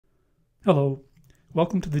Hello,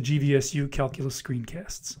 welcome to the GVSU Calculus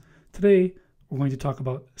Screencasts. Today we're going to talk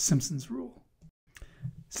about Simpson's rule.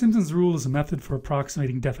 Simpson's rule is a method for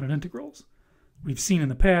approximating definite integrals. We've seen in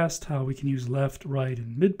the past how we can use left, right,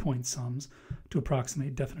 and midpoint sums to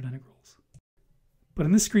approximate definite integrals. But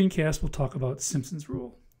in this screencast we'll talk about Simpson's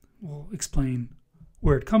rule. We'll explain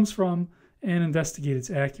where it comes from and investigate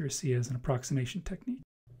its accuracy as an approximation technique.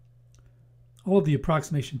 All of the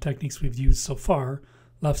approximation techniques we've used so far,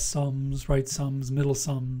 left sums, right sums, middle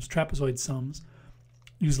sums, trapezoid sums,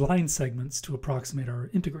 use line segments to approximate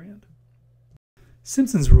our integrand.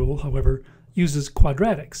 Simpson's rule, however, uses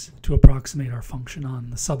quadratics to approximate our function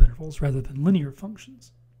on the subintervals rather than linear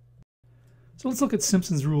functions. So let's look at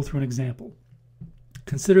Simpson's rule through an example.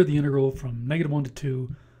 Consider the integral from -1 to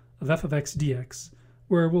 2 of f of x dx,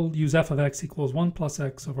 where we'll use f of x equals 1 plus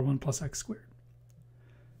x over 1 plus x squared.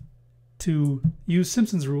 To use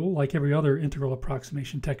Simpson's rule, like every other integral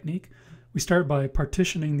approximation technique, we start by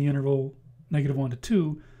partitioning the interval -1 to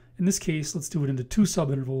 2. In this case, let's do it into two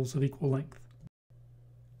subintervals of equal length.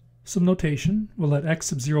 Some notation, we'll let x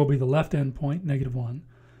sub 0 be the left endpoint, -1,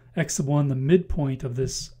 x sub 1 the midpoint of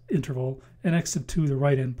this interval, and x sub 2 the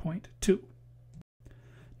right endpoint, 2.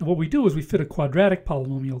 Now what we do is we fit a quadratic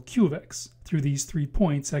polynomial q of x through these 3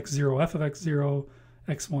 points, x0 f of x0,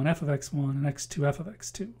 x1 f of x1, and x2 f of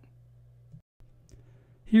x2.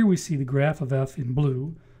 Here we see the graph of f in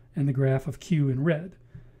blue and the graph of q in red.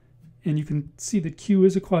 And you can see that q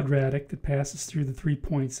is a quadratic that passes through the 3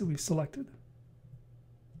 points that we've selected.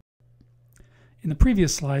 In the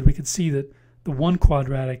previous slide, we could see that the one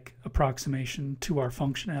quadratic approximation to our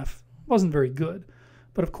function f wasn't very good.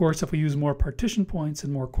 But of course, if we use more partition points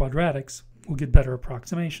and more quadratics, we'll get better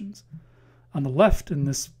approximations. On the left in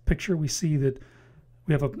this picture, we see that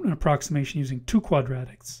we have an approximation using 2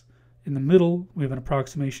 quadratics. In the middle, we have an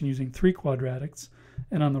approximation using 3 quadratics,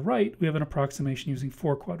 and on the right, we have an approximation using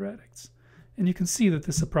 4 quadratics. And you can see that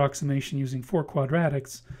this approximation using 4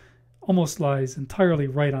 quadratics almost lies entirely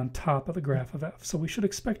right on top of the graph of f, so we should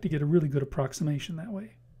expect to get a really good approximation that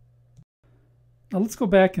way. Now let's go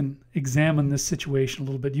back and examine this situation a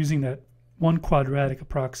little bit using that one quadratic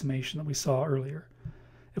approximation that we saw earlier.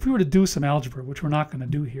 If we were to do some algebra, which we're not going to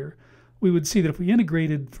do here, we would see that if we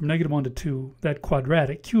integrated from -1 to 2 that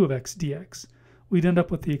quadratic q of x dx, we'd end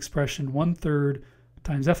up with the expression 1/3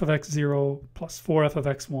 times f of x0 plus 4f of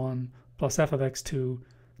x1 plus f of x2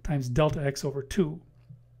 times delta x over 2,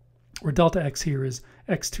 where delta x here is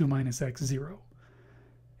x2 minus x0.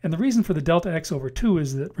 And the reason for the delta x over 2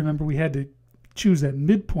 is that, remember, we had to choose that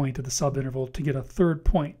midpoint of the subinterval to get a third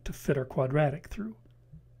point to fit our quadratic through.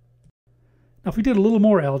 Now if we did a little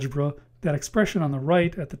more algebra, that expression on the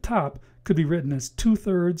right at the top could be written as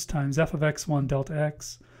 2/3 times f of x1 delta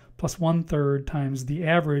x plus 1/3 times the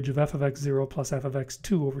average of f of x0 plus f of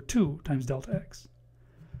x2 over 2 times delta x.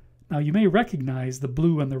 Now you may recognize the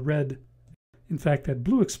blue and the red. In fact, that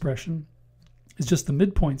blue expression is just the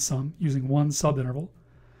midpoint sum using one subinterval,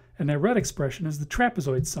 and that red expression is the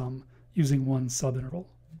trapezoid sum using one subinterval.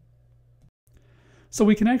 So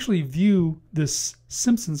we can actually view this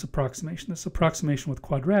Simpson's approximation, this approximation with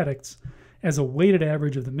quadratics, as a weighted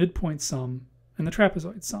average of the midpoint sum and the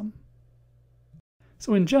trapezoid sum.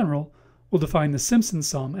 So in general, we'll define the Simpson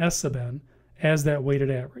sum, S sub n, as that weighted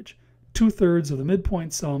average, 2/3 of the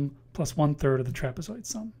midpoint sum plus 1/3 of the trapezoid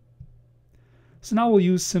sum. So now we'll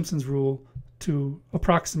use Simpson's rule to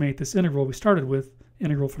approximate this integral we started with,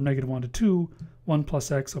 integral from -1 to 2, 1 plus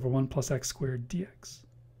x over 1 plus x squared dx.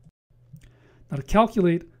 Now to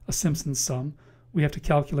calculate a Simpson sum, we have to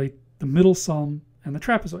calculate the middle sum and the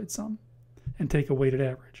trapezoid sum and take a weighted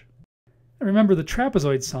average. And remember, the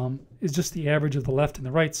trapezoid sum is just the average of the left and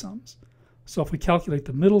the right sums. So if we calculate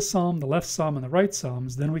the middle sum, the left sum, and the right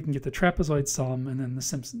sums, then we can get the trapezoid sum and then the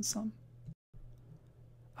Simpson sum.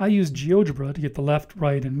 I used GeoGebra to get the left,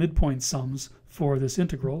 right, and midpoint sums for this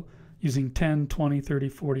integral using 10, 20, 30,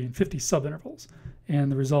 40, and 50 subintervals,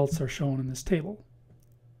 and the results are shown in this table.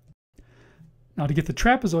 Now to get the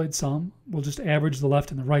trapezoid sum, we'll just average the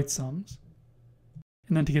left and the right sums.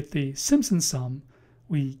 And then to get the Simpson sum,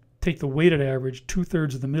 we take the weighted average,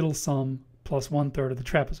 2/3 of the middle sum plus 1/3 of the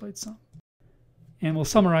trapezoid sum. And we'll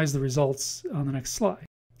summarize the results on the next slide.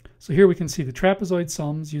 So here we can see the trapezoid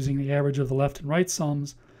sums using the average of the left and right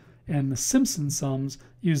sums, and the Simpson sums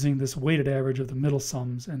using this weighted average of the middle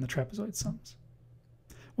sums and the trapezoid sums.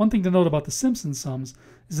 One thing to note about the Simpson sums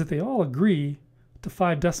is that they all agree to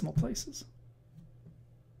 5 decimal places.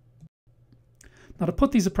 Now to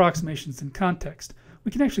put these approximations in context,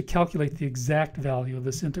 we can actually calculate the exact value of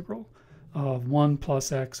this integral of 1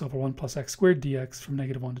 plus x over 1 plus x squared dx from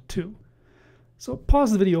 -1 to 2. So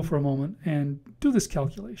pause the video for a moment and do this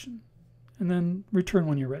calculation. and then return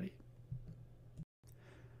when you're ready.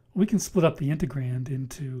 We can split up the integrand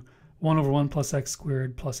into 1 over 1 plus x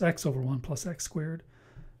squared plus x over 1 plus x squared.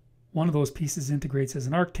 One of those pieces integrates as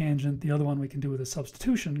an arctangent, the other one we can do with a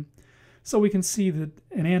substitution. So we can see that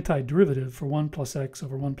an antiderivative for 1 plus x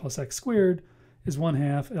over 1 plus x squared is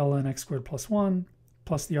 1/2 ln x squared plus 1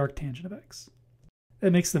 plus the arctangent of x.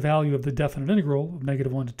 That makes the value of the definite integral of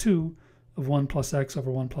 -1 to 2 of 1 plus x over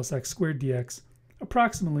 1 plus x squared dx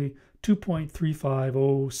approximately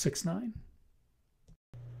 2.35069.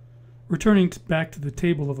 Returning back to the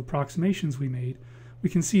table of approximations we made, we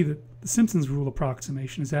can see that the Simpson's rule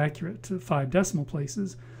approximation is accurate to 5 decimal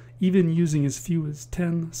places, even using as few as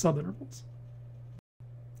 10 subintervals.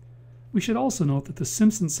 We should also note that the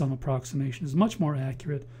Simpson sum approximation is much more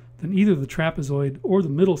accurate than either the trapezoid or the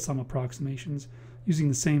middle sum approximations using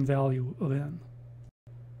the same value of n.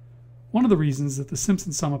 One of the reasons that the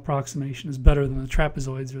Simpson sum approximation is better than the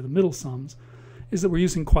trapezoids or the middle sums is that we're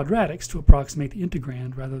using quadratics to approximate the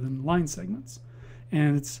integrand rather than line segments,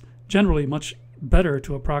 and it's generally much better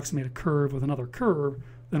to approximate a curve with another curve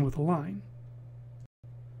than with a line.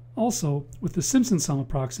 Also, with the Simpson sum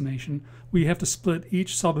approximation, we have to split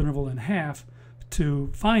each subinterval in half to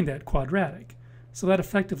find that quadratic, so that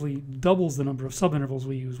effectively doubles the number of subintervals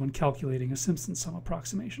we use when calculating a Simpson sum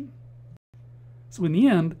approximation. So in the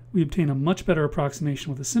end, we obtain a much better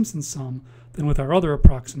approximation with the Simpson sum than with our other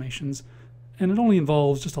approximations, and it only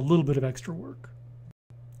involves just a little bit of extra work.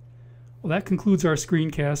 Well, that concludes our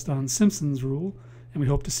screencast on Simpson's rule, and we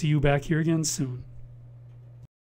hope to see you back here again soon.